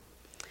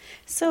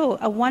So,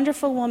 a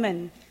wonderful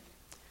woman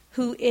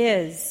who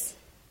is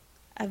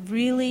a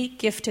really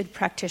gifted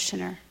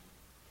practitioner.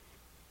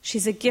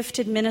 She's a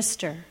gifted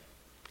minister.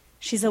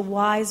 She's a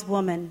wise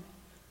woman.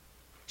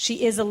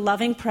 She is a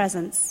loving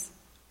presence.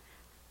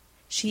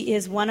 She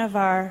is one of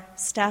our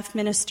staff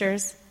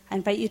ministers. I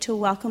invite you to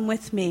welcome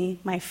with me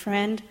my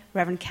friend,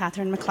 Reverend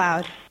Catherine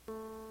MacLeod.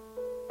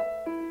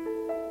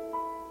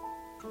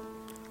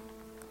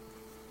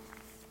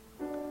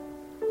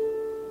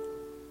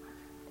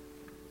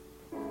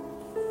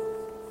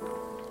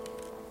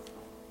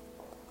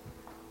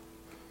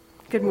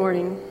 Good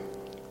morning.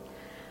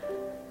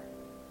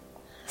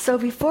 So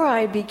before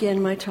I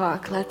begin my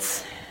talk,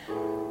 let's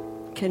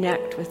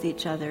connect with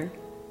each other.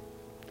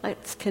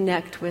 Let's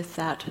connect with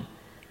that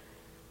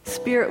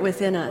spirit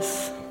within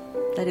us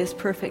that is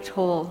perfect,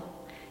 whole,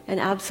 and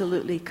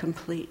absolutely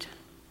complete.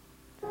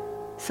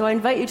 So I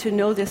invite you to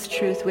know this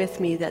truth with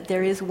me, that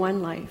there is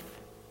one life.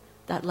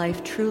 That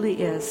life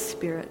truly is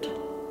spirit.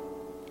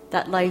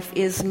 That life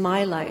is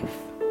my life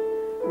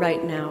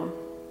right now.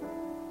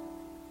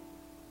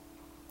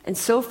 And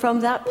so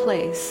from that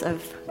place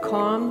of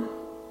calm,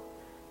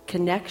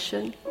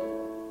 connection,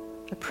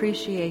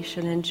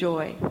 appreciation, and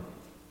joy,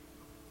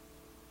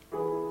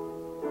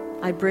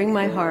 I bring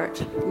my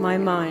heart, my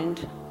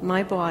mind,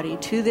 my body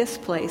to this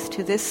place,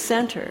 to this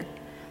center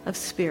of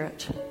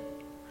spirit,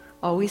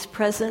 always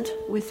present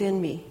within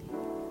me,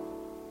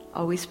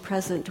 always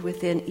present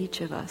within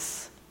each of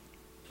us.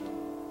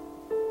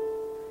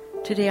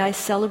 Today I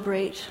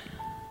celebrate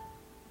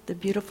the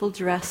beautiful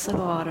dress of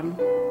autumn,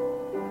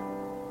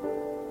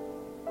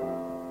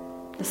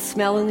 the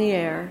smell in the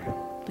air,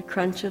 the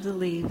crunch of the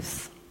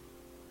leaves,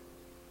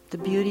 the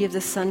beauty of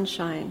the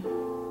sunshine.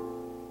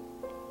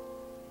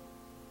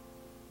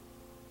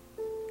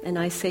 And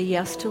I say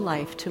yes to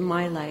life, to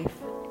my life,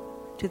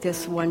 to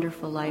this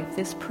wonderful life,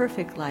 this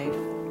perfect life.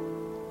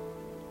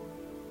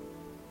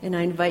 And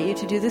I invite you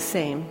to do the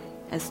same,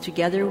 as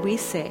together we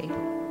say,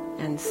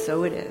 and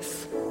so it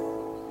is.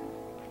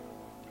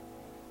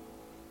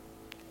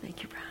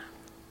 Thank you, Brown.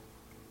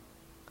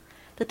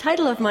 The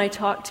title of my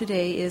talk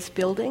today is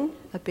Building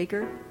a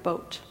Bigger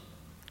Boat.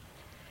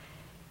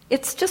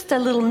 It's just a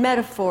little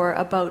metaphor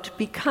about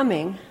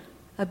becoming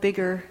a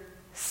bigger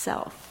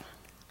self.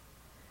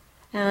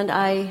 And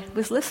I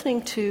was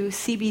listening to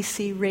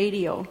CBC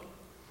Radio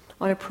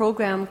on a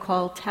program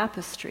called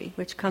Tapestry,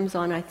 which comes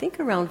on, I think,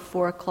 around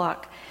 4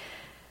 o'clock.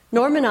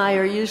 Norm and I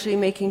are usually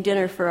making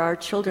dinner for our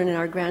children and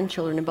our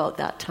grandchildren about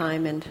that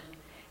time, and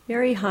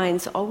Mary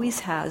Hines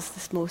always has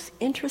this most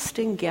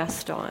interesting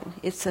guest on.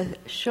 It's a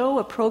show,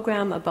 a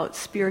program about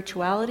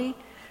spirituality,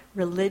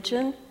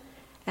 religion,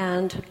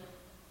 and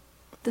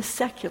the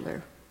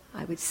secular,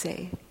 I would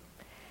say.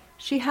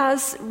 She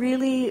has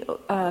really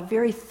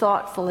very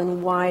thoughtful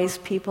and wise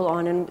people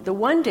on. And the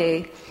one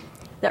day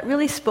that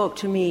really spoke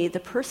to me, the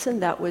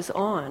person that was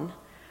on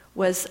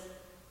was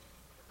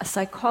a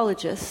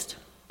psychologist,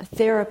 a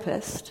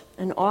therapist,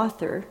 an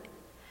author,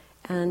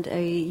 and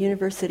a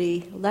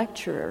university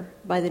lecturer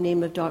by the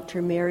name of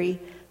Dr. Mary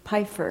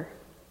Pipher.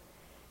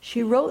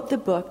 She wrote the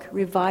book,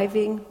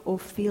 Reviving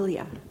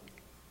Ophelia.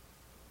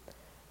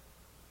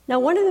 Now,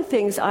 one of the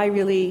things I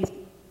really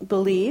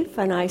believe,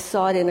 and I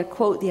saw it in a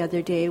quote the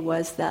other day,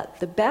 was that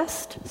the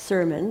best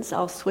sermons,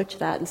 I'll switch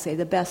that and say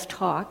the best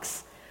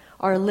talks,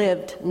 are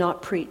lived,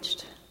 not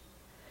preached.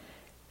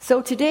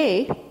 So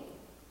today,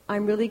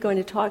 I'm really going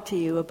to talk to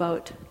you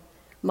about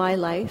my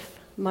life,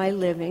 my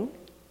living,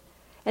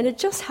 and it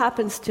just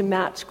happens to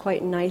match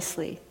quite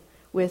nicely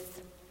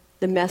with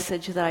the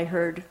message that I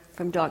heard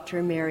from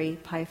Dr. Mary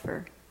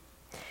Pipher.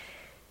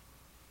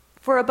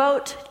 For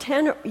about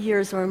 10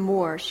 years or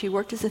more, she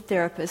worked as a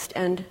therapist,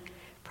 and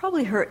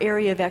probably her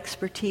area of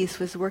expertise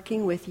was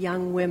working with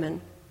young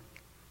women.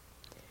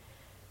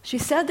 She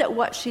said that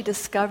what she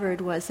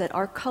discovered was that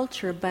our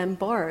culture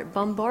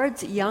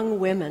bombards young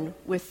women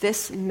with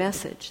this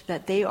message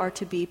that they are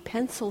to be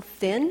pencil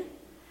thin,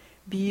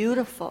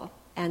 beautiful,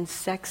 and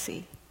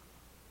sexy.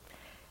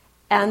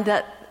 And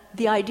that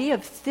the idea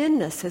of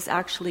thinness has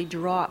actually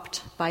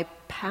dropped by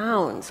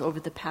pounds over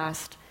the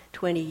past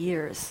 20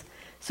 years.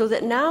 So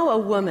that now a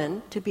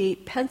woman, to be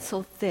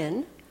pencil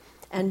thin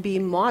and be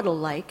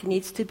model-like,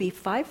 needs to be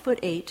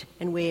 5'8"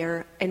 and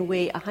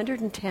weigh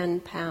 110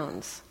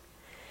 pounds.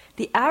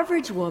 The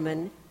average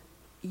woman,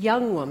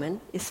 young woman,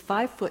 is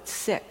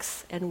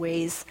 5'6" and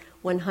weighs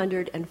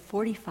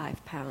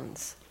 145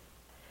 pounds.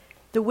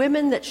 The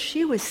women that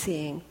she was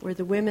seeing were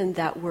the women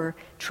that were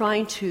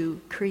trying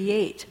to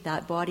create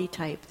that body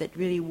type that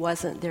really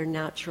wasn't their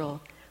natural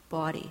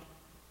body.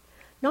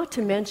 Not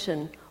to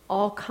mention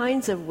all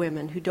kinds of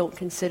women who don't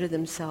consider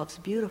themselves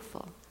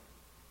beautiful.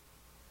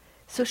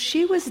 So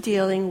she was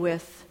dealing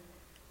with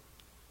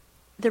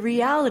the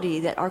reality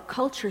that our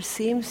culture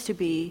seems to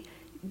be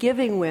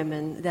giving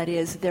women, that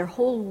is, their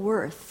whole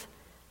worth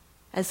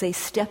as they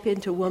step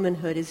into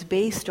womanhood is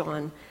based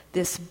on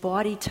this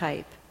body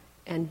type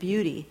and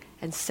beauty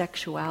and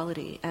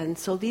sexuality. And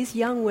so these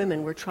young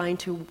women were trying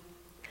to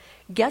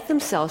get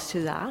themselves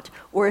to that,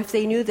 or if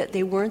they knew that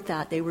they weren't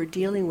that, they were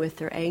dealing with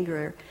their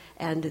anger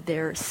and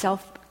their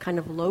self kind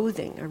of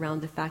loathing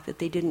around the fact that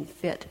they didn't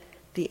fit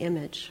the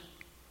image.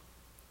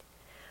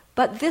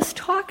 But this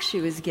talk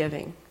she was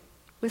giving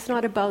was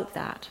not about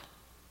that.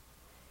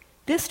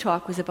 This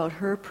talk was about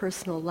her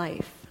personal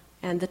life,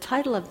 and the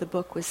title of the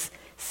book was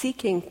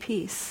Seeking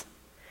Peace,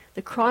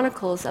 the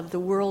Chronicles of the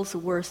World's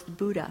Worst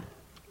Buddha.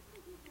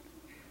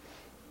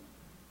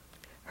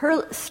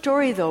 Her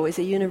story, though, is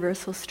a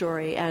universal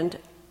story, and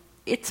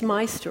it's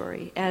my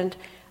story, and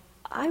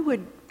I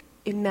would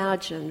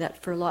imagine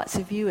that for lots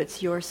of you,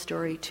 it's your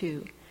story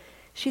too.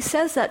 She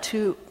says that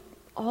to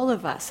all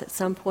of us at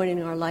some point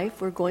in our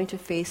life, we're going to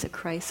face a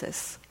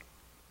crisis.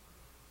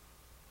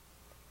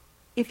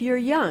 If you're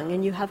young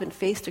and you haven't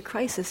faced a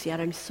crisis yet,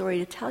 I'm sorry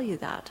to tell you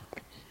that.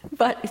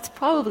 But it's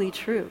probably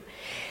true.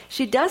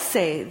 She does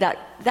say that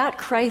that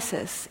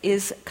crisis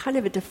is kind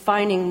of a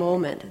defining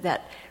moment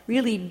that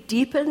really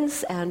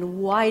deepens and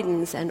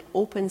widens and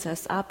opens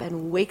us up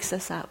and wakes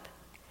us up.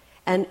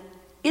 And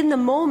in the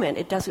moment,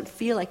 it doesn't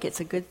feel like it's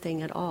a good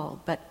thing at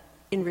all. But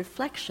in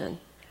reflection,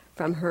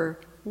 from her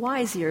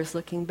wise years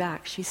looking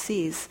back, she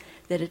sees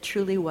that it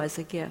truly was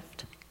a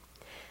gift.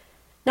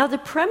 Now, the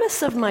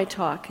premise of my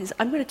talk is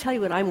I'm going to tell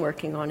you what I'm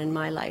working on in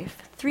my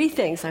life. 3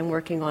 things I'm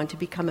working on to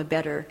become a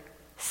better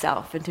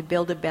self and to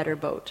build a better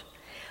boat.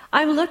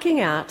 I'm looking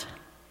at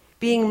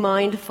being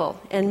mindful,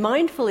 and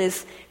mindful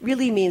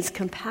really means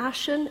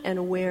compassion and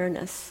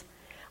awareness.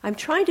 I'm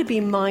trying to be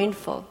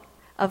mindful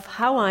of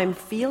how I'm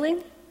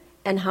feeling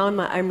and how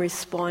I'm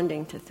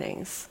responding to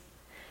things.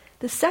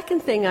 The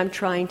second thing I'm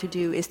trying to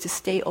do is to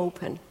stay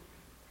open.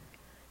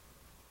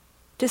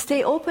 To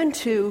stay open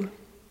to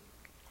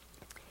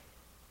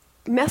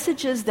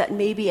messages that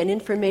maybe and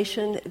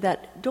information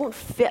that don't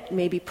fit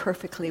maybe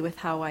perfectly with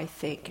how I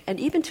think, and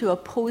even to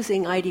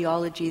opposing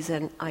ideologies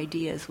and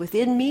ideas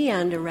within me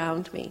and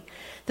around me.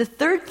 The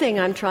third thing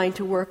I'm trying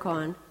to work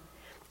on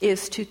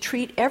is to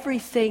treat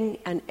everything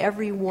and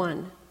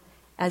everyone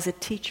as a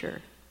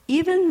teacher,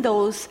 even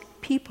those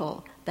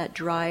people that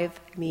drive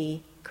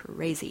me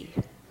crazy.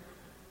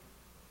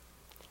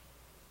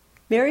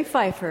 Mary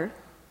Pfeiffer,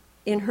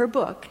 in her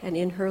book and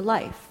in her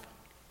life,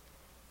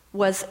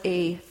 was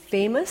a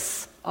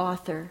famous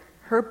author.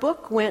 Her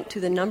book went to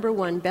the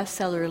 #1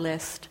 bestseller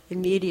list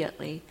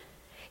immediately.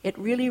 It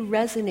really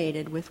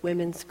resonated with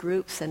women's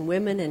groups and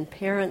women and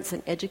parents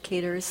and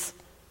educators.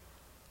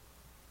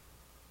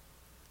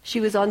 She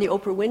was on the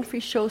Oprah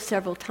Winfrey Show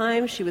several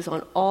times. She was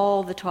on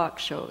all the talk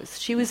shows.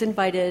 She was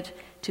invited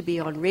to be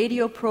on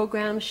radio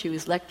programs. She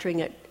was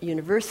lecturing at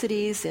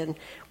universities in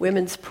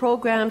women's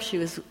programs. She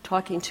was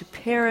talking to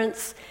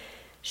parents.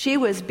 She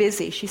was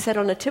busy. She said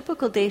on a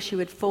typical day she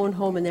would phone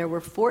home and there were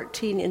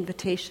 14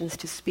 invitations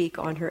to speak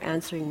on her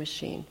answering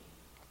machine.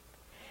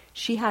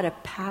 She had a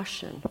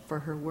passion for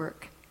her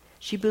work.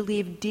 She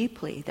believed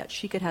deeply that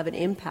she could have an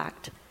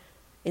impact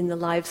in the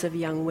lives of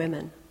young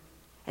women.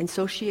 And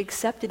so she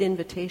accepted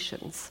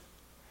invitations.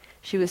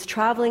 She was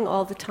traveling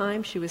all the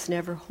time. She was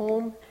never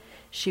home.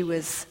 She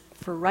was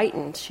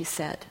frightened, she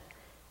said.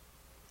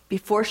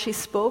 Before she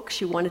spoke,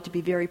 she wanted to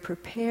be very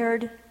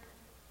prepared.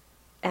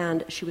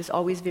 And she was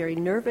always very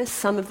nervous.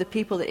 Some of the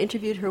people that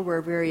interviewed her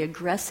were very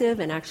aggressive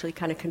and actually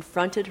kind of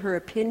confronted her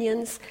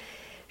opinions.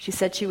 She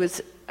said she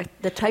was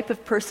the type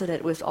of person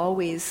that was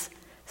always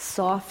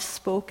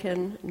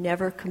soft-spoken,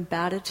 never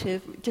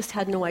combative, just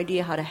had no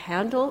idea how to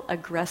handle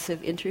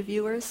aggressive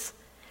interviewers.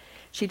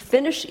 She'd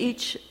finish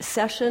each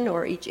session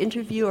or each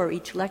interview or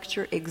each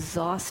lecture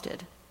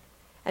exhausted.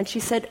 And she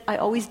said, I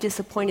always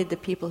disappointed the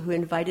people who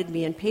invited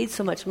me and paid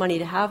so much money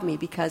to have me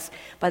because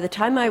by the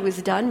time I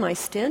was done my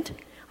stint,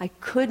 I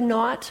could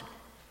not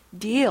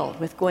deal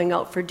with going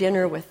out for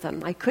dinner with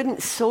them. I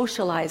couldn't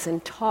socialize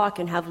and talk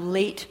and have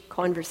late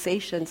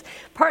conversations,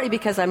 partly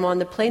because I'm on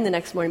the plane the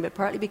next morning, but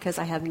partly because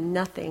I have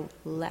nothing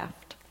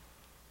left.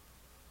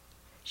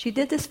 She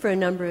did this for a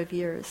number of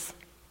years,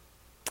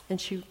 and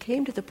she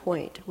came to the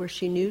point where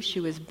she knew she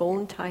was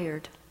bone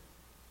tired.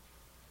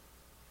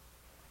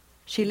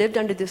 She lived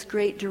under this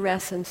great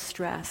duress and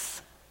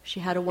stress.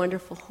 She had a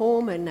wonderful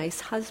home, a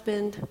nice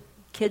husband,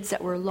 kids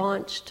that were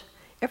launched.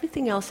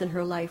 Everything else in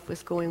her life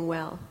was going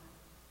well.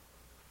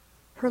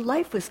 Her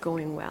life was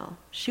going well.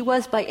 She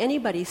was, by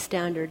anybody's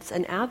standards,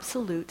 an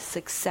absolute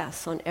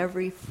success on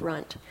every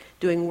front,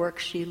 doing work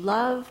she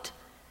loved,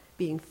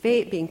 being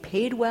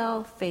paid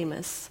well,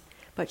 famous.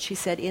 But she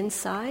said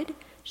inside,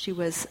 she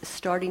was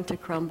starting to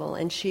crumble,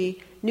 and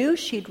she knew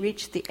she'd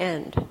reached the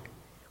end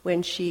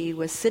when she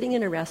was sitting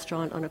in a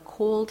restaurant on a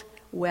cold,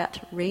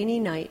 wet, rainy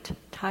night,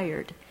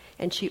 tired,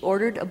 and she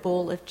ordered a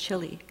bowl of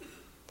chili.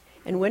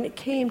 And when it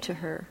came to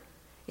her,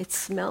 it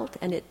smelt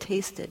and it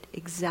tasted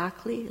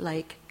exactly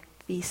like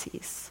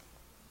feces.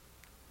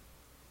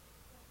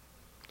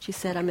 She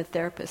said, I'm a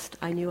therapist.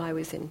 I knew I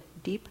was in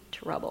deep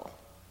trouble.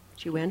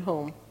 She went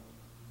home.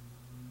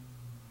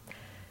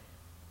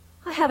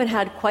 I haven't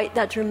had quite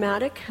that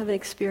dramatic of an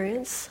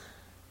experience,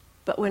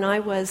 but when I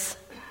was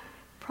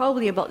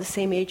probably about the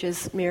same age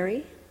as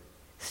Mary,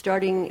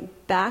 starting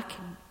back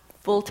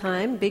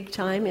full-time, big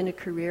time in a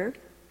career,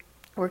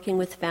 working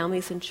with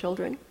families and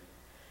children,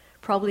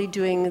 probably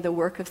doing the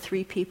work of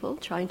 3 people,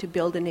 trying to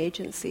build an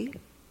agency.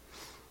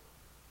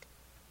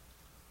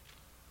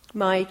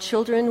 My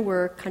children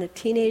were kind of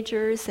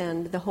teenagers,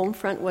 and the home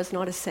front was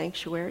not a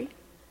sanctuary.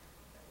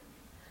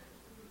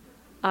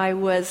 I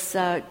was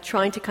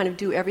trying to kind of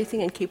do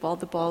everything and keep all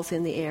the balls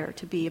in the air,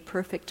 to be a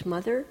perfect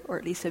mother, or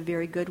at least a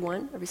very good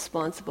one, a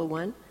responsible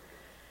one,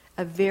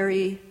 a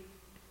very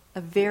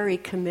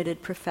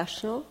committed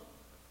professional,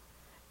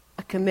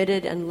 a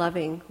committed and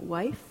loving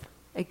wife,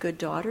 a good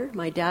daughter.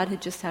 My dad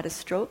had just had a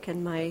stroke,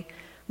 and my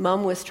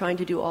mom was trying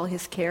to do all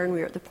his care, and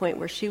we were at the point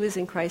where she was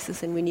in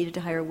crisis and we needed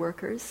to hire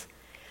workers.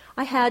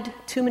 I had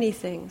too many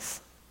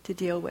things to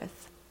deal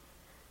with.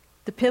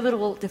 The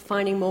pivotal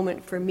defining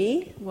moment for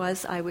me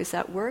was I was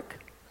at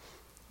work.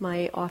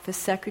 My office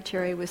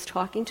secretary was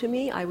talking to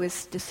me. I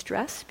was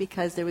distressed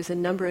because there was a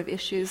number of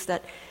issues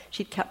that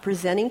she kept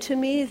presenting to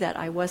me that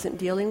I wasn't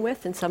dealing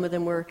with, and some of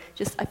them were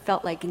just, I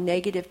felt like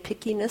negative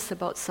pickiness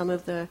about some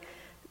of the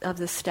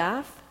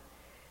staff.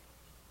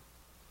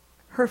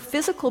 Her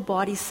physical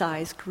body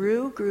size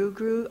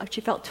grew. She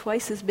felt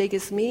twice as big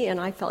as me, and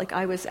I felt like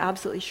I was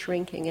absolutely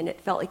shrinking, and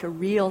it felt like a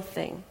real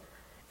thing,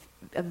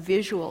 a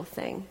visual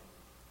thing.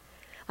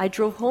 I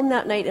drove home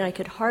that night, and I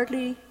could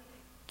hardly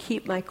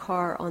keep my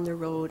car on the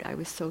road. I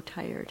was so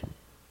tired.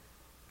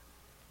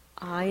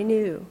 I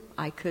knew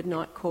I could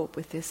not cope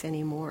with this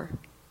anymore,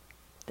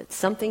 that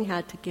something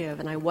had to give,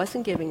 and I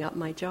wasn't giving up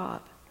my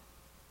job.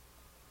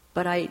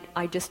 But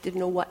I just didn't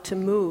know what to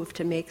move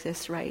to make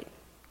this right.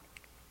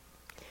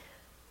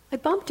 I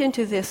bumped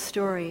into this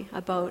story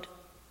about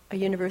a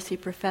university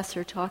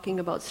professor talking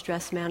about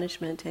stress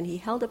management, and he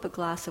held up a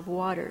glass of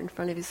water in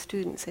front of his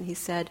students, and he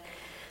said,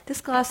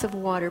 "This glass of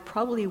water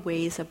probably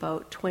weighs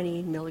about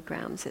 20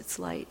 milligrams. It's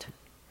light.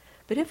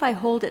 But if I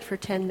hold it for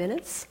 10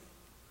 minutes,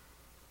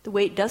 the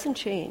weight doesn't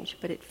change,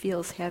 but it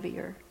feels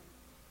heavier.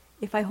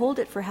 If I hold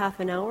it for half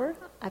an hour,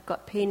 I've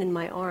got pain in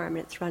my arm,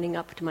 and it's running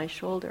up to my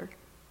shoulder.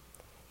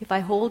 If I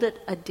hold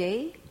it a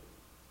day,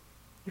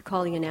 you're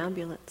calling an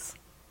ambulance."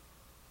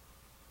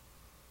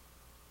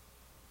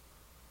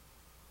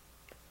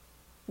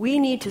 We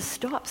need to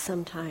stop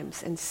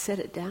sometimes and sit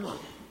it down.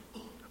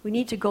 We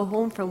need to go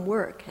home from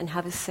work and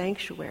have a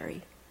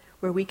sanctuary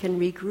where we can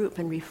regroup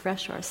and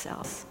refresh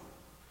ourselves.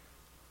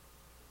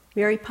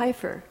 Mary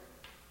Pipher,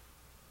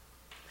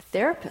 a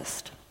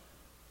therapist,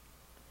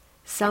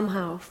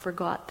 somehow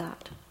forgot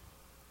that.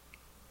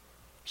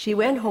 She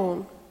went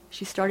home,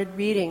 she started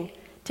reading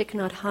Thich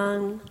Nhat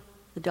Hanh,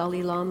 the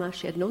Dalai Lama.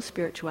 She had no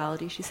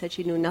spirituality. She said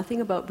she knew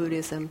nothing about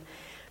Buddhism,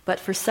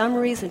 but for some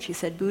reason she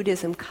said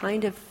Buddhism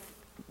kind of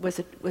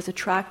was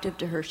attractive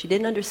to her. She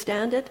didn't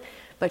understand it,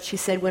 but she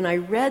said, when I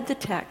read the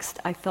text,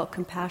 I felt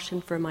compassion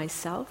for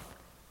myself,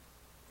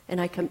 and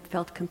I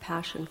felt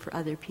compassion for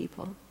other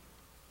people.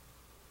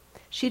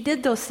 She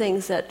did those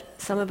things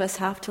that some of us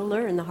have to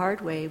learn the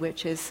hard way,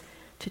 which is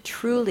to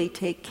truly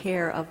take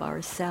care of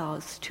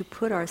ourselves, to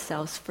put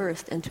ourselves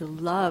first, and to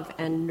love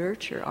and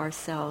nurture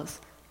ourselves,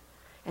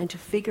 and to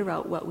figure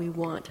out what we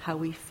want, how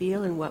we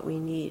feel, and what we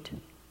need.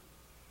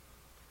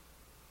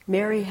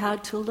 Mary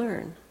had to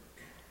learn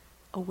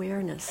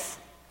awareness,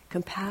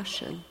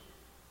 compassion,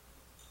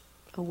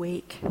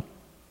 awake.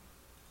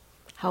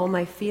 How am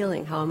I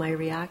feeling? How am I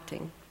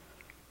reacting?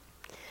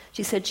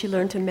 She said she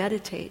learned to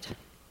meditate.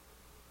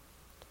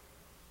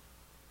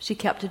 She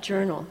kept a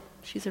journal.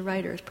 She's a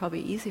writer. It's probably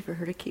easy for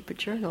her to keep a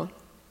journal.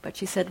 But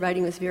she said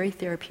writing was very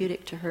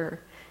therapeutic to her.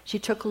 She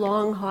took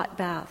long, hot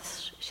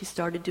baths. She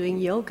started doing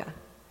yoga.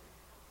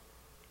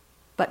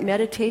 But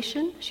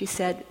meditation, she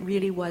said,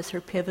 really was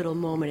her pivotal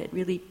moment. It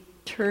really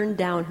turned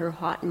down her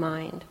hot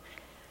mind.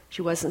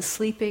 She wasn't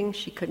sleeping,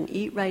 she couldn't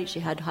eat right, she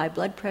had high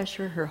blood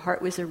pressure, her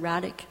heart was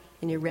erratic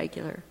and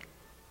irregular.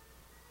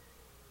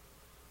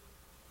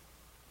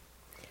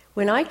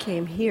 When I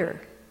came here,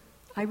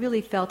 I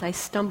really felt I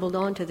stumbled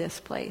onto this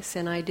place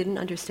and I didn't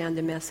understand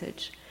the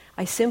message.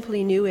 I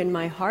simply knew in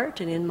my heart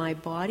and in my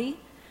body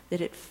that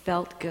it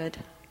felt good.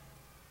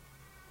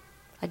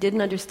 I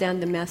didn't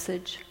understand the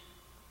message.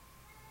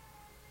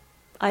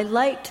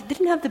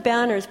 Didn't have the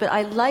banners, but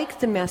I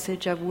liked the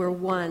message of we're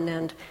one,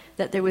 and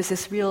that there was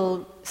this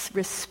real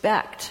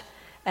respect,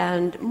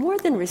 and more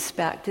than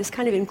respect, this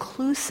kind of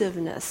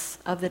inclusiveness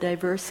of the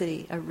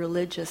diversity of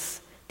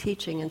religious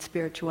teaching and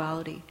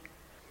spirituality.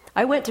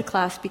 I went to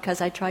class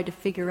because I tried to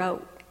figure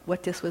out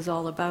what this was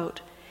all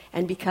about,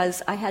 and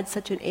because I had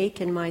such an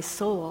ache in my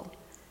soul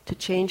to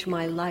change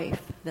my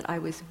life that I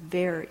was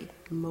very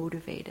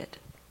motivated.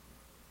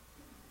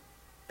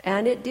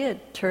 And it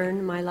did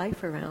turn my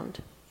life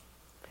around.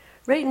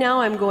 Right now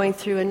I'm going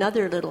through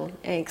another little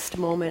angst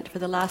moment. For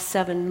the last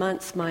 7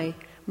 months, my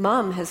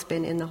mom has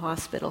been in the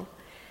hospital.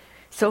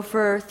 So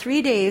for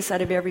 3 days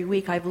out of every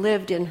week, I've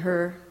lived in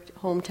her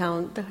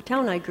hometown, the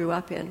town I grew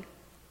up in.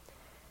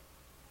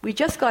 We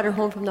just got her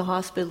home from the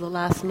hospital the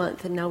last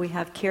month, and now we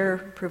have care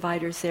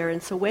providers there.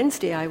 And so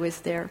Wednesday I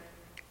was there.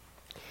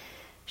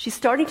 She's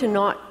starting to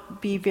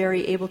not be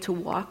very able to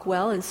walk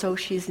well, and so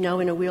she's now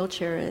in a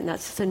wheelchair, and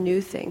that's a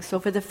new thing. So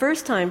for the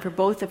first time for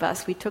both of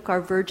us, we took our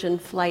Virgin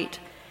flight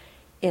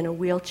in a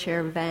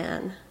wheelchair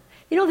van.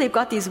 they've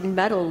got these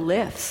metal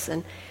lifts,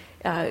 and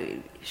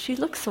she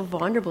looked so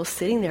vulnerable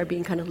sitting there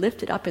being kind of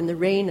lifted up in the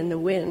rain and the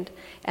wind.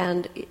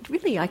 And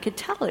I could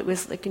tell it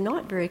was like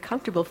not very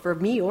comfortable for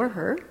me or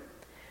her.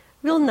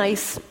 Real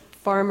nice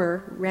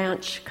farmer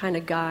ranch kind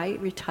of guy,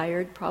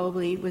 retired,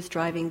 probably was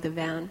driving the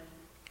van.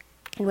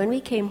 And when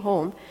we came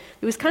home,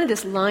 there was kind of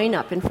this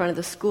lineup in front of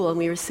the school, and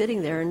we were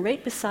sitting there, and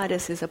right beside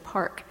us is a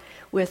park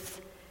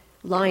with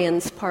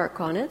Lions Park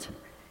on it.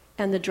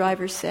 And the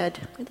driver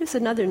said, there's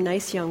another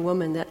nice young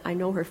woman that I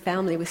know her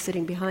family was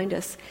sitting behind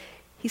us.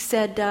 He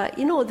said,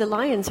 the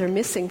lions are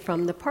missing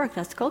from the park.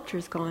 That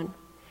sculpture's gone.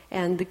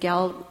 And the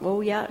gal,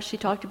 she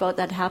talked about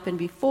that happened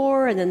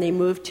before, and then they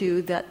moved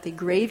to the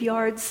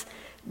graveyards.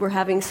 Were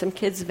having some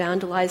kids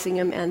vandalizing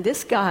them, and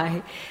this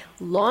guy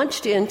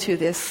launched into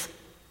this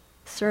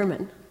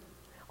sermon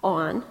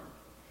on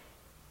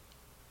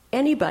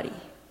anybody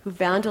who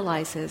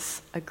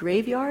vandalizes a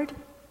graveyard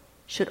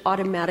should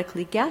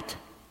automatically get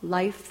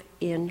life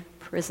in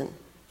prison.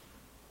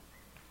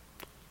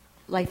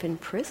 Life in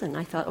prison.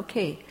 I thought,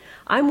 okay,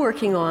 I'm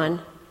working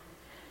on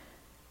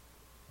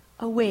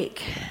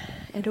awake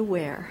and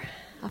aware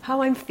of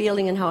how I'm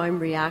feeling and how I'm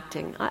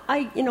reacting.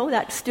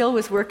 That still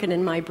was working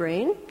in my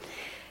brain.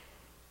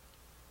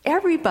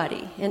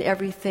 Everybody and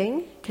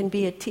everything can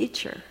be a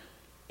teacher,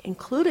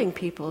 including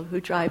people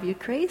who drive you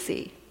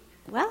crazy.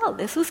 Well,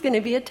 this was going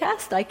to be a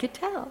test, I could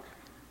tell.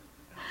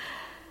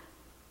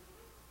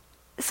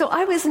 So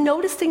I was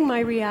noticing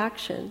my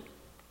reaction.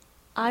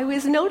 I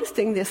was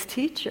noticing this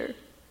teacher.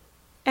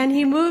 And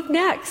he moved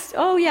next.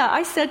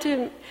 I said to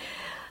him,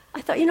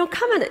 I thought,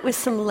 come at it with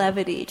some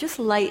levity, just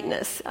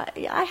lightness.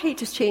 I hate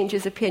to change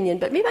his opinion,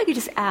 but maybe I could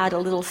just add a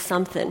little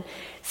something.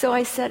 So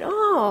I said,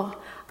 I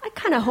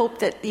kind of hope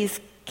that these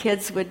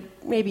kids would,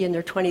 maybe in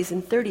their 20s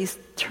and 30s,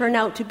 turn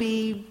out to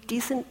be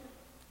decent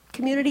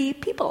community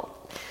people.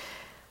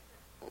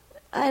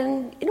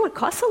 And, it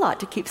costs a lot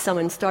to keep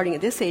someone starting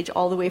at this age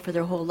all the way for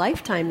their whole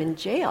lifetime in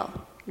jail.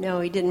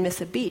 No, he didn't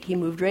miss a beat. He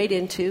moved right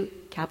into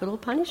capital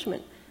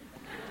punishment.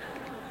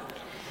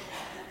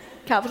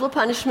 Capital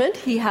punishment,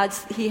 he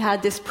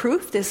had this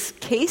proof, this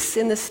case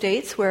in the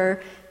States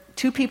where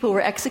 2 people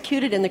were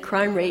executed and the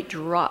crime rate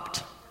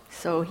dropped.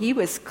 So he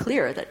was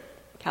clear that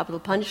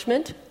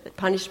that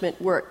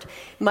punishment worked.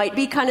 Might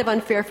be kind of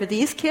unfair for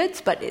these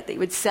kids, but it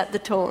would set the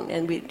tone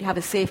and we'd have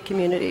a safe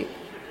community.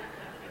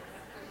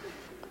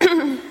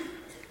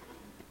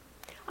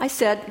 I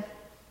said,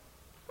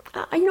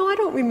 I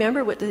don't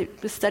remember what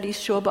the studies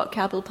show about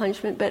capital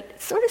punishment, but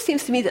it sort of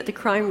seems to me that the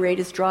crime rate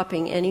is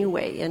dropping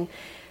anyway. And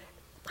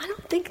I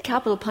don't think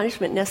capital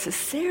punishment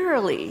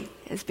necessarily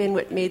has been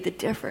what made the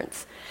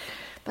difference.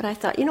 But I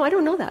thought, I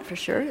don't know that for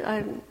sure.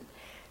 And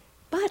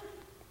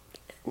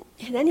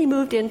then he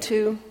moved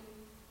into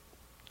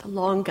the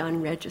long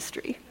gun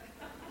registry.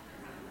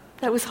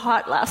 That was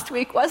hot last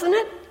week, wasn't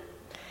it?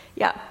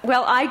 Yeah.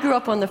 Well, I grew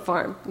up on the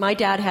farm. My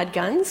dad had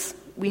guns.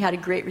 We had a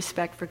great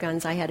respect for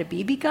guns. I had a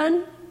BB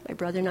gun. My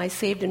brother and I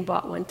saved and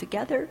bought one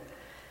together.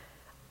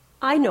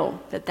 I know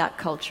that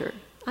culture.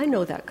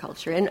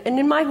 And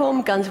in my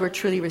home, guns were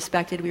truly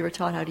respected. We were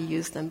taught how to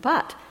use them.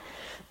 But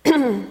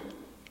in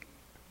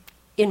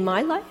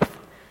my life,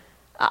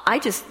 I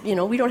just,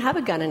 we don't have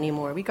a gun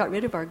anymore. We got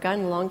rid of our gun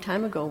a long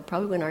time ago,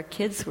 probably when our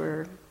kids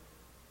were,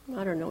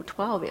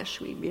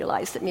 12-ish. We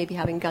realized that maybe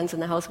having guns in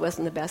the house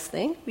wasn't the best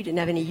thing. We didn't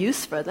have any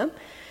use for them.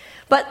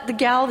 But the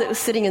gal that was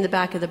sitting in the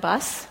back of the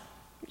bus,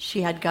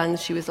 she had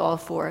guns. She was all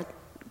for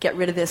get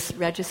rid of this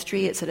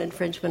registry. It's an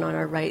infringement on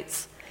our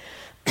rights.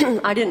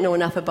 I didn't know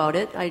enough about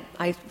it.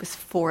 I was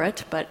for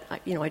it, but I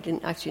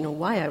didn't actually know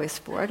why I was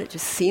for it. It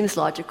just seems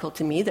logical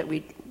to me that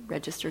we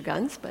register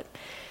guns, but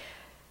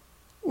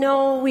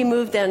no, we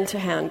moved then to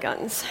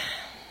handguns.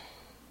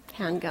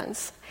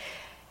 Handguns.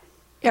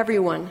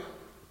 Everyone,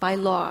 by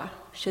law,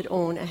 should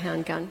own a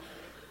handgun,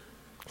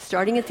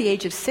 starting at the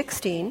age of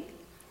 16,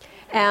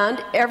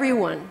 and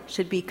everyone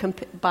should be,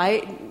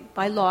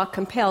 by law,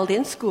 compelled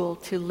in school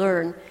to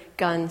learn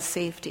gun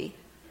safety.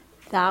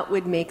 That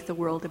would make the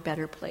world a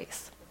better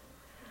place.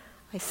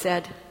 I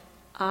said,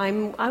 I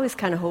was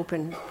kind of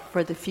hoping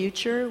for the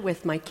future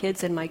with my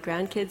kids and my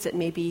grandkids that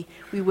maybe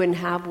we wouldn't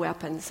have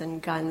weapons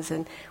and guns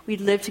and we'd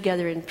live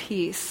together in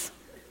peace.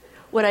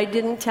 What I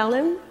didn't tell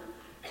him,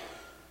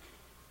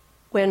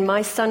 when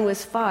my son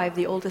was 5,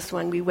 the oldest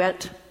one, we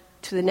went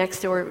to the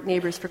next door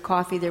neighbors for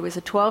coffee. There was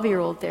a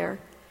 12-year-old there.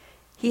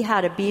 He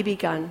had a BB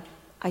gun.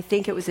 I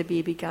think it was a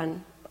BB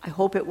gun. I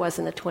hope it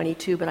wasn't a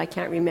 .22, but I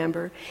can't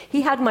remember.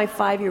 He had my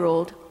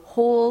 5-year-old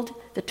hold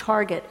the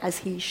target as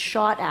he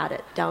shot at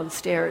it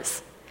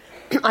downstairs.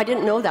 I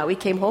didn't know that. We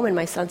came home and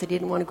my son said he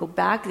didn't want to go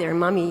back there.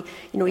 Mommy,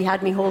 he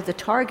had me hold the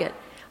target.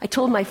 I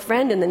told my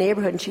friend in the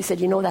neighborhood and she said,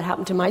 that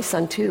happened to my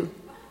son too.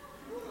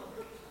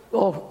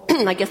 Oh,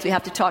 I guess we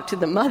have to talk to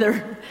the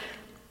mother.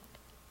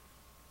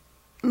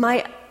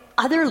 My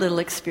other little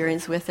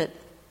experience with it,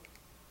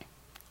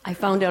 I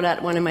found out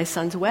at one of my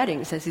son's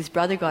weddings as his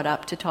brother got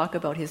up to talk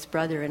about his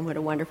brother and what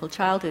a wonderful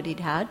childhood he'd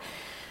had.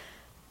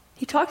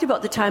 He talked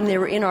about the time they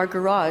were in our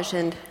garage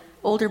and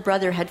older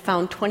brother had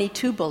found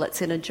 22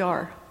 bullets in a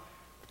jar.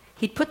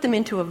 He'd put them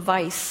into a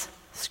vise,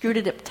 screwed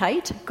it up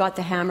tight, got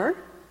the hammer,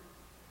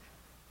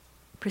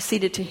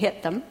 proceeded to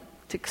hit them,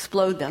 to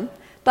explode them.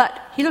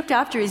 But he looked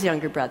after his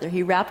younger brother.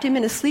 He wrapped him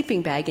in a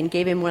sleeping bag and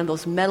gave him one of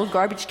those metal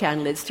garbage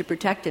can lids to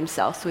protect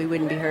himself so he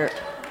wouldn't be hurt.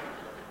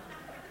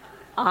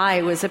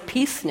 I was a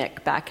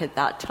peacenik back at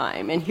that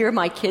time, and here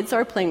my kids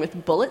are playing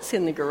with bullets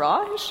in the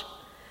garage.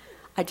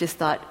 I just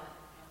thought,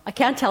 I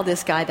can't tell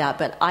this guy that,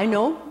 but I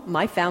know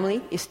my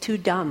family is too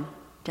dumb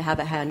to have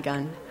a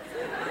handgun.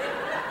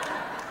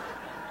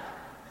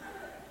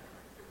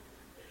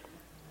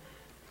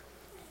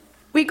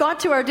 We got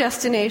to our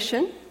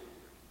destination.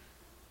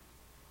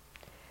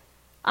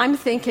 I'm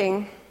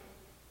thinking,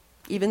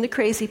 even the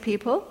crazy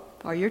people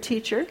are your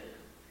teacher.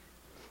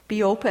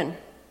 Be open.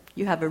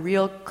 You have a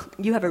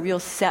real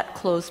set,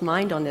 closed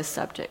mind on this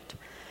subject.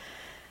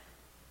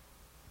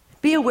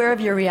 Be aware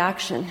of your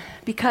reaction,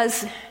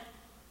 because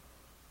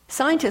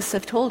scientists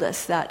have told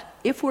us that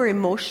if we're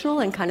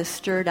emotional and kind of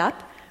stirred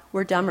up,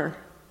 we're dumber.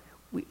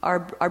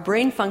 Our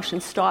brain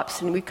function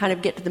stops and we kind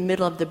of get to the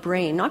middle of the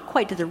brain, not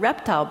quite to the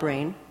reptile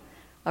brain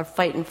of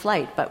fight and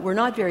flight, but we're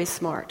not very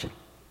smart.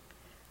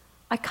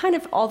 I kind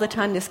of, all the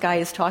time this guy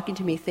is talking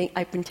to me,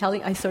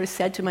 I sort of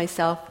said to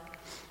myself,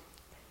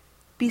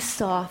 be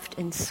soft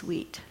and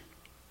sweet.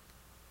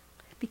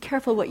 Be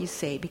careful what you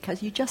say,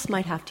 because you just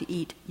might have to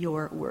eat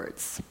your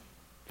words.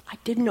 I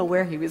didn't know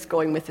where he was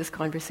going with this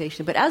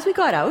conversation, but as we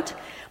got out,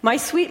 my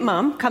sweet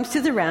mom comes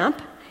to the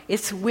ramp.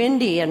 It's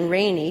windy and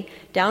rainy.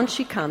 Down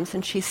she comes,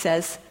 and she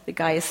says, the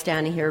guy is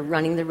standing here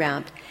running the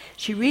ramp.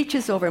 She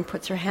reaches over and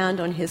puts her hand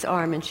on his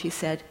arm, and she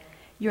said,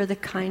 "You're the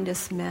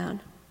kindest man.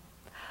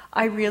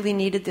 I really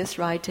needed this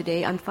ride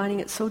today. I'm finding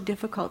it so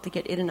difficult to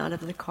get in and out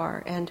of the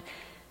car, and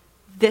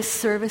this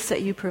service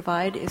that you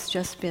provide has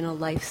just been a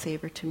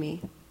lifesaver to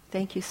me.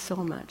 Thank you so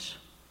much."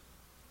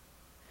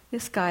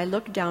 This guy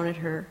looked down at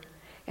her,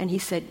 and he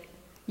said,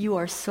 "You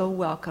are so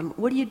welcome.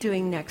 What are you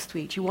doing next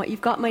week?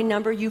 You've got my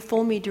number. You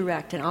phone me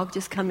direct, and I'll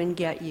just come and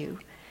get you."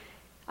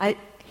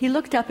 He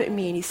looked up at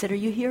me, and he said, "Are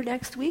you here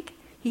next week?"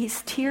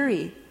 He's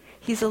teary.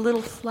 He's a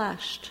little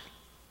flushed.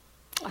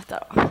 I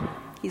thought, oh,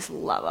 he's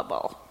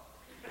lovable.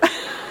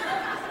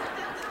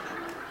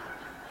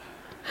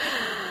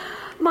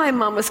 My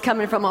mom was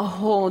coming from a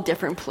whole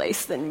different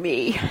place than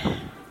me.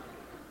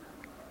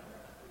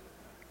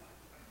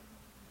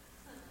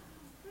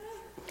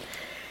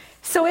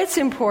 So it's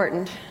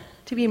important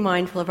to be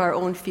mindful of our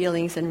own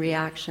feelings and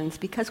reactions,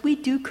 because we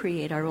do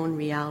create our own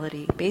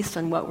reality based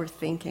on what we're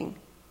thinking.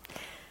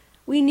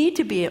 We need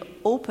to be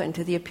open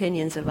to the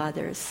opinions of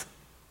others,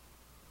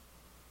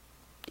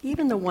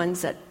 even the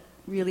ones that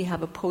really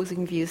have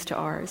opposing views to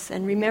ours,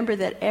 and remember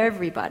that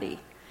everybody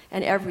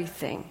and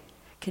everything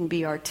can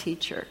be our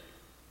teacher.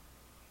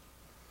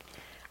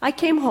 I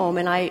came home,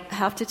 and I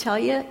have to tell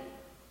you,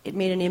 it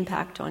made an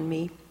impact on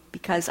me,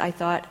 because I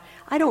thought,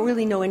 I don't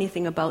really know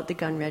anything about the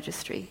gun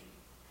registry.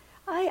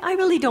 I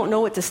really don't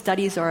know what the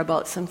studies are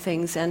about some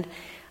things, and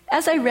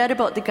as I read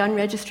about the gun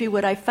registry,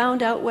 what I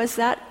found out was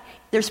that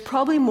there's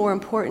probably more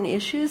important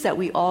issues that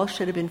we all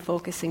should have been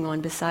focusing on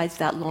besides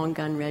that long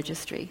gun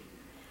registry.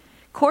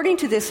 According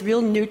to this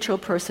real neutral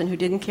person who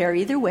didn't care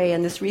either way,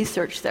 and this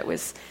research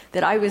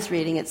that I was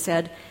reading, it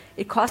said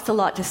it cost a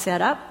lot to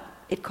set up.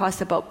 It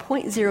costs about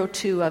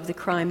 0.02 of the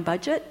crime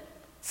budget.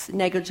 It's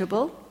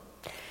negligible.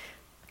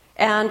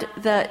 And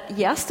the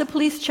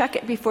police check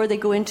it before they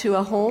go into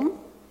a home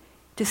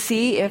to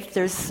see if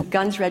there's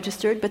guns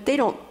registered, but they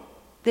don't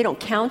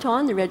count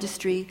on the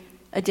registry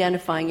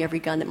identifying every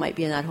gun that might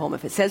be in that home.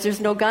 If it says there's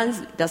no guns,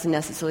 it doesn't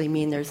necessarily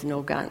mean there's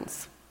no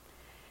guns.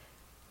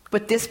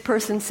 What this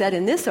person said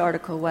in this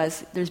article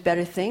was there's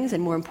better things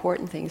and more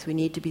important things we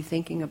need to be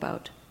thinking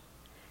about.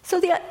 So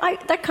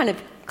that kind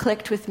of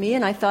clicked with me,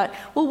 and I thought,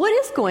 well, what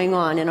is going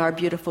on in our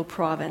beautiful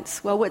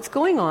province? Well, what's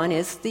going on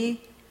is the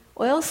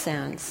oil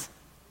sands.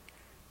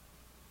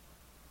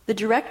 The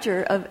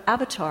director of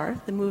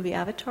Avatar, the movie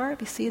Avatar,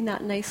 have you seen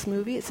that nice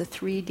movie? It's a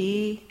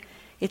 3D.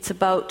 It's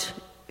about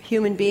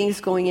human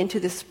beings going into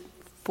this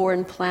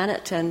foreign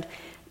planet and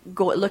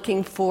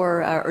looking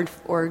for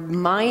or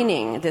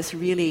mining this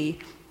really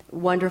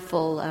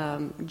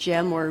wonderful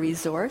gem or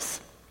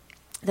resource.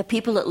 The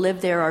people that live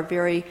there are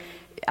very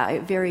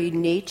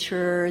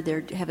nature.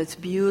 They have this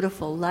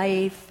beautiful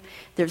life.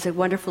 There's a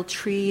wonderful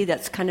tree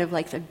that's kind of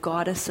like the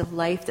goddess of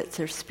life, that's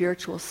their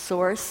spiritual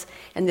source.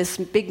 And this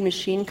big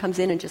machine comes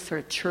in and just sort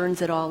of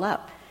churns it all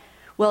up.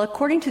 Well,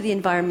 according to the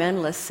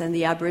environmentalists and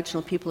the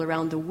Aboriginal people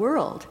around the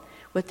world,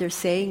 what they're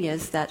saying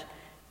is that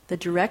the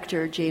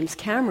director, James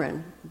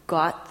Cameron,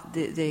 got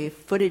the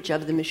footage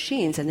of the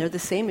machines, and they're the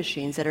same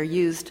machines that are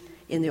used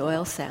in the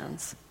oil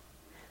sands.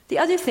 The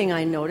other thing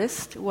I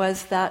noticed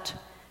was that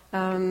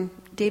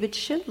David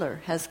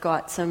Schindler has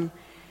got some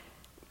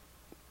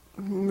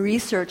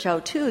research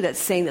out too that's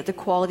saying that the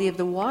quality of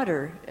the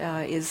water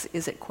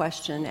is at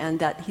question, and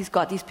that he's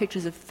got these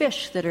pictures of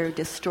fish that are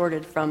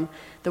distorted from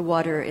the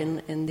water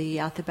in the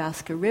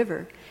Athabasca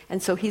River.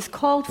 And so he's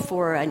called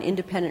for an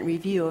independent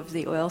review of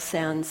the oil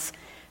sands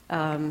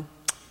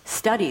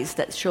studies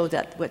that show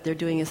that what they're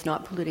doing is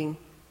not polluting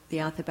the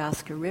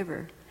Athabasca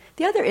River.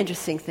 The other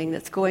interesting thing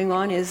that's going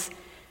on is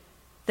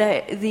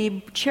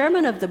the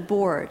chairman of the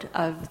board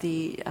of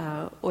the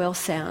oil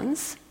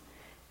sands,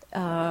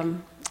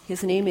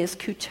 his name is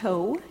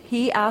Couteau,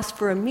 he asked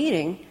for a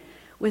meeting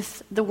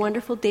with the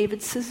wonderful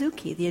David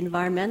Suzuki, the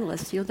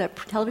environmentalist. You know that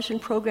television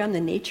program,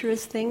 The Nature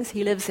is Things?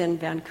 He lives in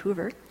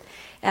Vancouver.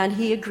 And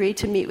he agreed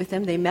to meet with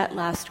them. They met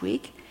last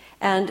week.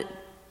 And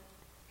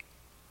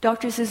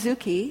Dr.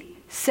 Suzuki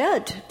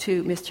said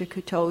to Mr.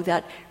 Couteau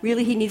that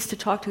really he needs to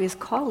talk to his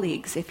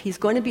colleagues. If he's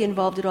going to be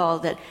involved at all,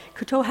 that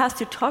Couteau has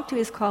to talk to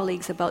his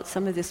colleagues about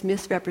some of this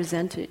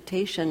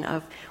misrepresentation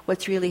of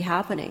what's really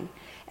happening.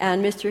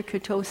 And Mr.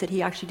 Couteau said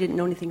he actually didn't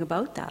know anything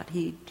about that.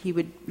 He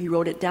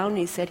wrote it down and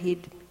he said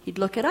he'd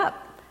look it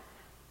up.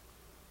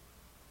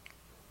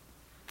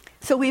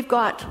 So we've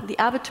got the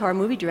Avatar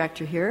movie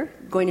director here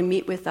going to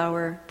meet with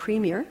our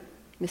premier,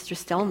 Mr.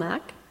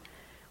 Stelmach.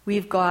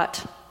 We've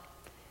got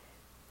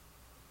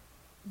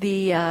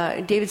the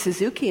David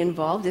Suzuki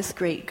involved, this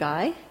great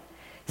guy.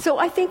 So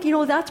I think,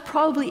 that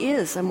probably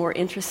is a more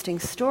interesting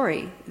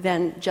story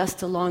than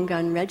just a long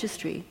gun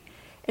registry.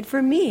 And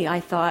for me,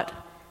 I thought,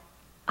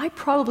 I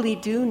probably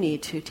do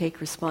need to take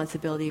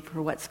responsibility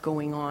for what's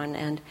going on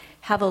and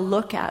have a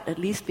look at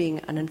least being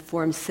an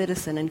informed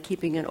citizen and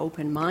keeping an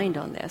open mind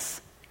on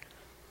this.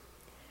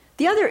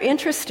 The other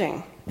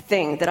interesting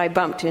thing that I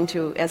bumped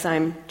into as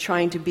I'm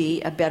trying to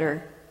build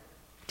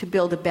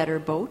a better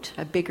boat,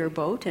 a bigger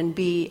boat, and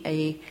be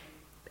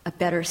a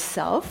better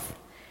self,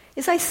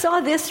 is I saw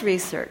this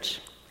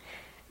research.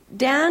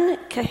 Dan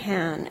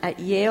Kahan at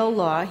Yale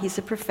Law, he's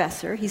a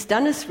professor, he's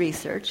done this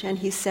research, and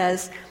he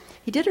says,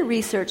 he did a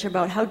research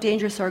about how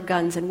dangerous are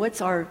guns and what's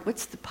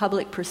the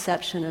public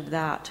perception of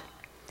that.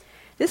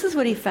 This is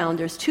what he found.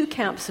 There's two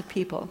camps of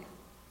people.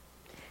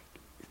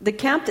 The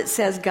camp that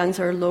says guns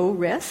are low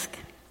risk,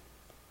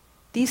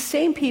 these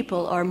same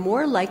people are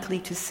more likely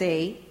to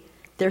say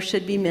there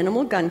should be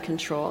minimal gun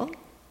control,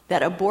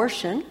 that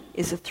abortion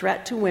is a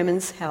threat to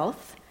women's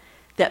health,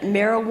 that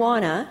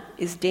marijuana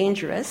is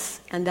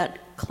dangerous, and that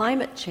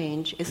climate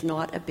change is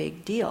not a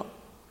big deal.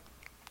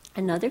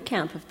 Another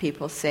camp of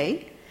people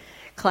say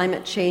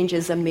climate change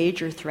is a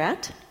major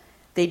threat.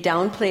 They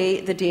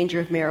downplay the danger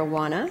of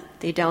marijuana.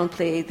 They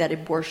downplay that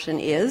abortion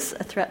is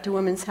a threat to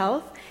women's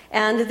health.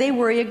 And they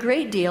worry a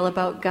great deal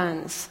about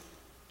guns.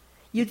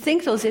 You'd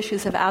think those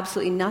issues have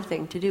absolutely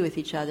nothing to do with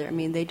each other. I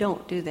mean, they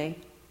don't, do they?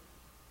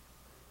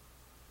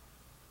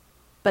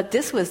 But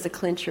this was the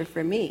clincher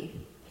for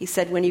me. He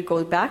said, when you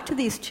go back to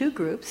these two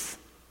groups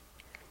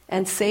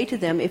and say to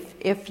them,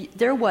 if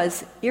there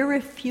was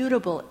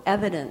irrefutable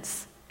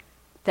evidence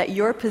that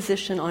your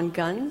position on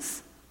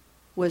guns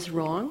was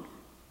wrong,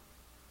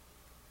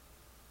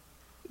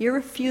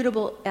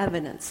 irrefutable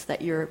evidence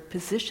that your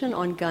position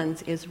on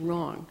guns is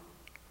wrong,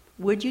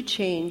 would you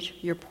change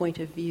your point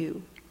of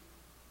view?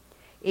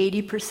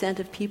 80%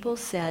 of people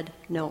said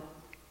no.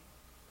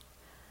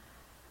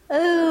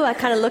 Oh, I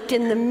kind of looked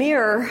in the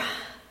mirror.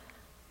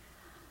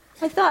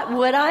 I thought,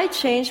 would I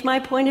change my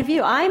point of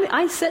view?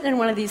 I'm sitting in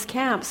one of these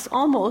camps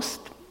almost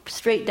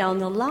straight down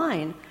the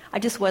line. I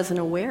just wasn't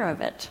aware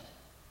of it.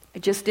 I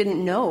just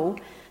didn't know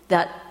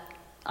that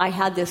I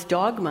had this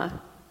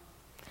dogma.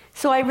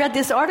 So I read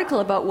this article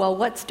about,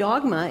 what's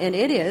dogma? And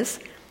it is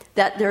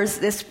that there's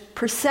this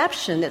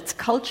perception that's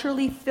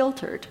culturally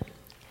filtered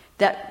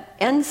that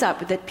ends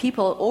up that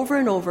people over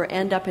and over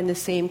end up in the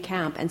same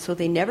camp, and so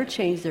they never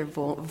change their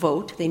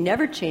vote, they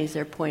never change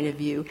their point of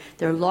view,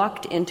 they're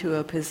locked into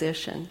a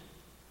position.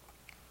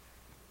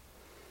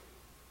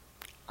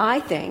 I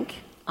think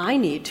I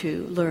need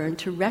to learn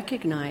to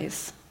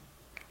recognize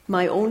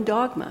my own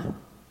dogma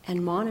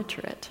and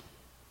monitor it.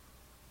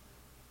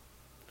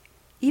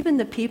 Even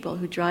the people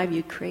who drive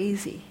you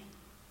crazy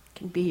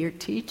can be your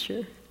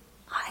teacher.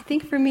 I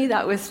think for me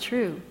that was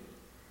true.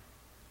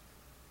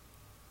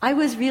 I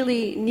was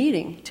really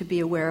needing to be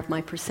aware of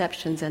my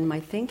perceptions and my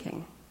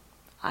thinking.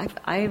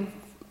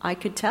 I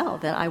could tell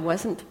that I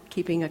wasn't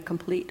keeping a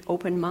complete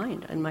open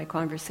mind in my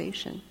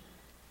conversation.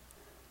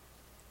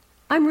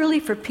 I'm really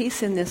for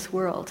peace in this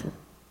world.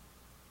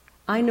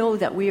 I know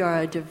that we are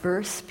a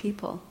diverse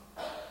people.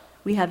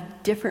 We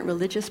have different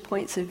religious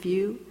points of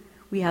view.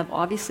 We have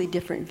obviously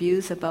different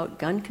views about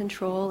gun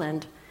control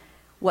and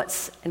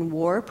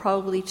war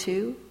probably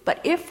too.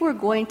 But if we're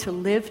going to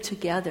live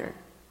together,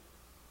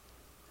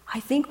 I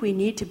think we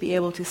need to be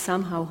able to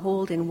somehow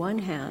hold in one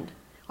hand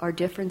our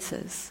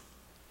differences,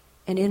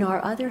 and in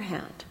our other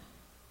hand,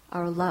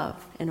 our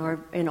love and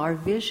our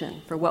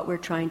vision for what we're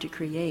trying to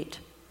create,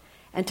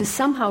 and to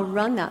somehow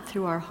run that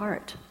through our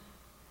heart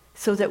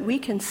so that we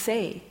can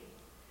say,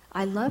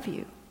 I love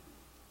you.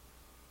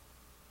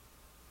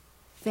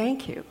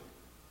 Thank you.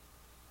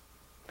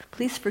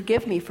 Please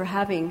forgive me for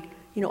having,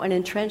 an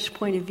entrenched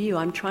point of view.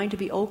 I'm trying to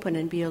be open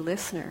and be a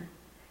listener.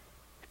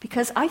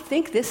 Because I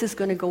think this is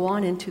going to go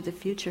on into the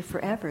future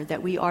forever,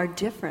 that we are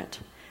different.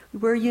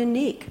 We're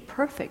unique,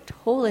 perfect,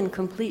 whole and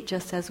complete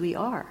just as we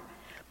are.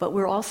 But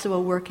we're also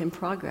a work in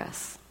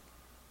progress.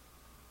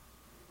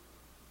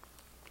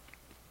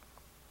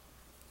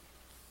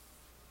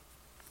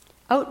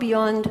 Out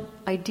beyond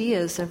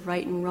ideas of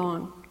right and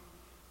wrong,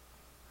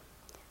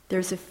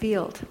 there's a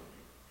field.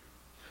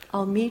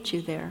 I'll meet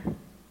you there.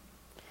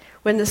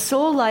 When the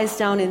soul lies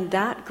down in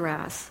that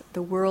grass,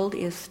 the world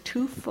is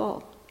too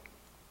full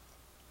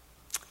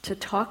to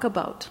talk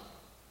about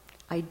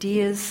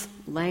ideas,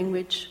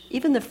 language,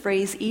 even the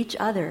phrase each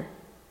other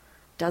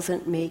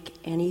doesn't make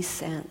any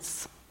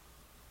sense.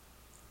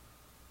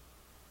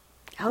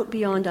 Out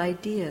beyond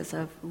ideas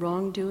of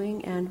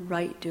wrongdoing and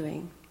right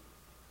doing,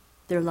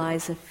 there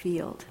lies a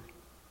field.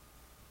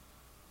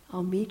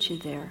 I'll meet you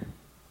there.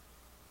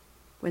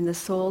 When the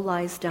soul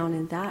lies down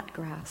in that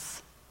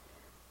grass,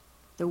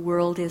 the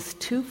world is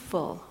too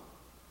full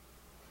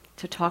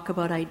to talk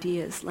about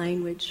ideas,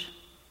 language.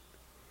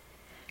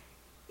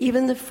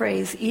 Even the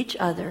phrase each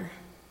other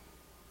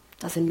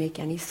doesn't make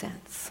any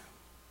sense.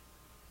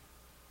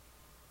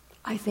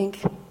 I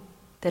think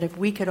that if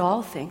we could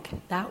all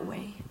think that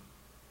way,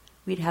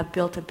 we'd have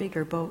built a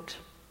bigger boat.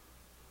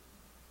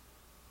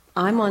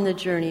 I'm on the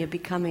journey of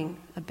becoming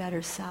a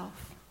better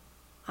self.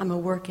 I'm a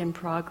work in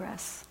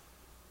progress.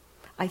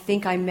 I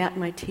think I met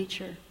my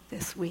teacher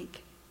this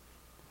week.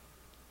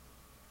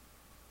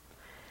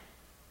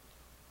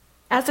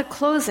 As a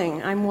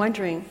closing, I'm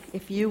wondering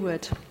if you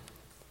would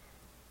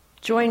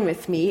join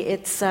with me.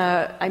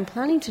 I'm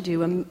planning to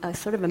do a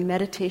sort of a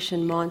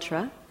meditation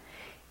mantra.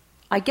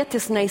 I get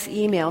this nice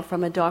email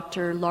from a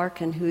Dr.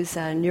 Larkin, who's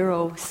a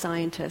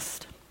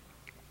neuroscientist.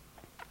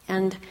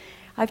 And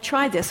I've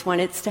tried this one.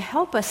 It's to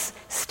help us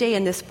stay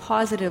in this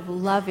positive,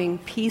 loving,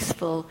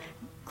 peaceful,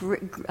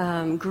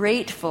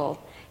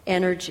 grateful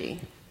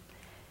energy.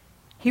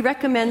 He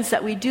recommends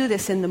that we do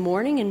this in the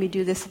morning, and we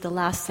do this at the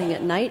last thing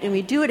at night, and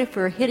we do it if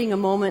we're hitting a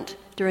moment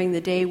during the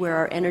day where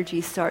our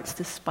energy starts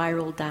to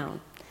spiral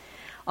down.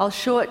 I'll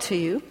show it to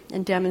you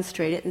and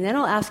demonstrate it, and then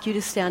I'll ask you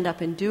to stand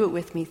up and do it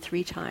with me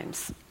 3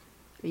 times.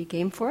 Are you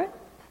game for it?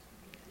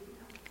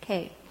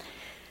 Okay.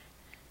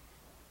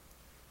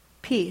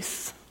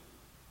 Peace.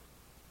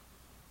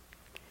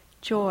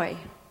 Joy.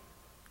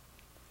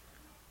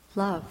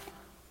 Love.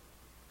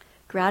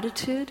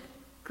 Gratitude.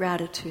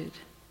 Gratitude.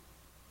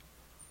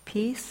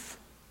 Peace,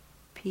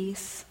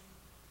 peace,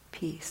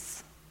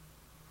 peace.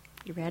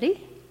 You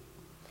ready?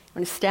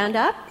 Want to stand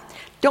up?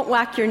 Don't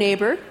whack your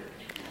neighbor.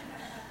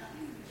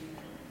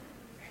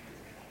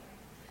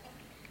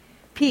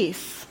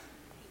 Peace,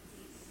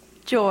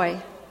 joy,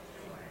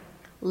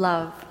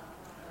 love,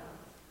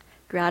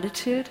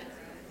 gratitude,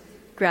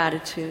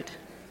 gratitude,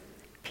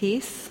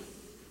 peace,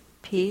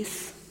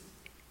 peace,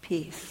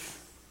 peace,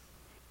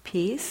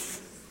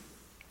 peace,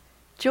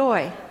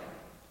 joy,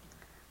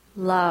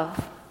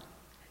 love,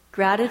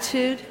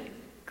 gratitude,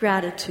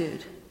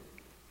 gratitude,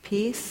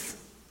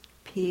 peace,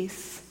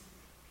 peace,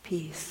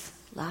 peace.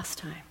 Last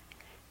time.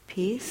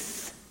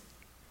 Peace,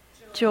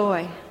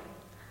 joy,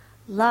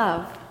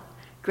 love,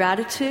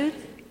 gratitude,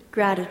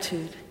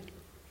 gratitude,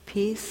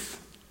 peace,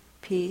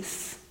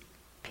 peace,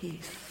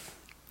 peace.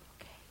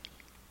 Okay.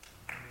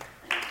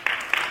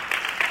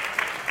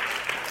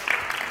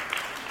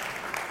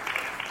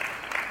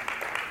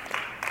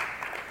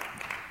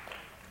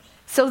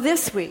 So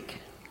this week,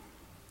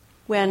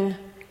 when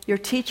your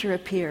teacher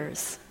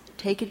appears,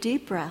 take a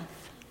deep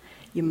breath.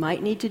 You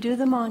might need to do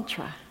the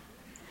mantra.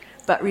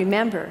 But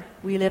remember,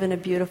 we live in a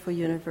beautiful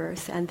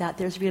universe, and that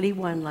there's really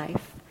one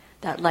life.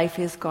 That life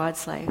is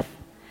God's life.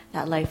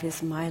 That life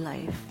is my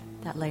life.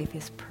 That life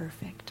is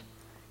perfect.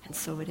 And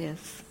so it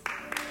is.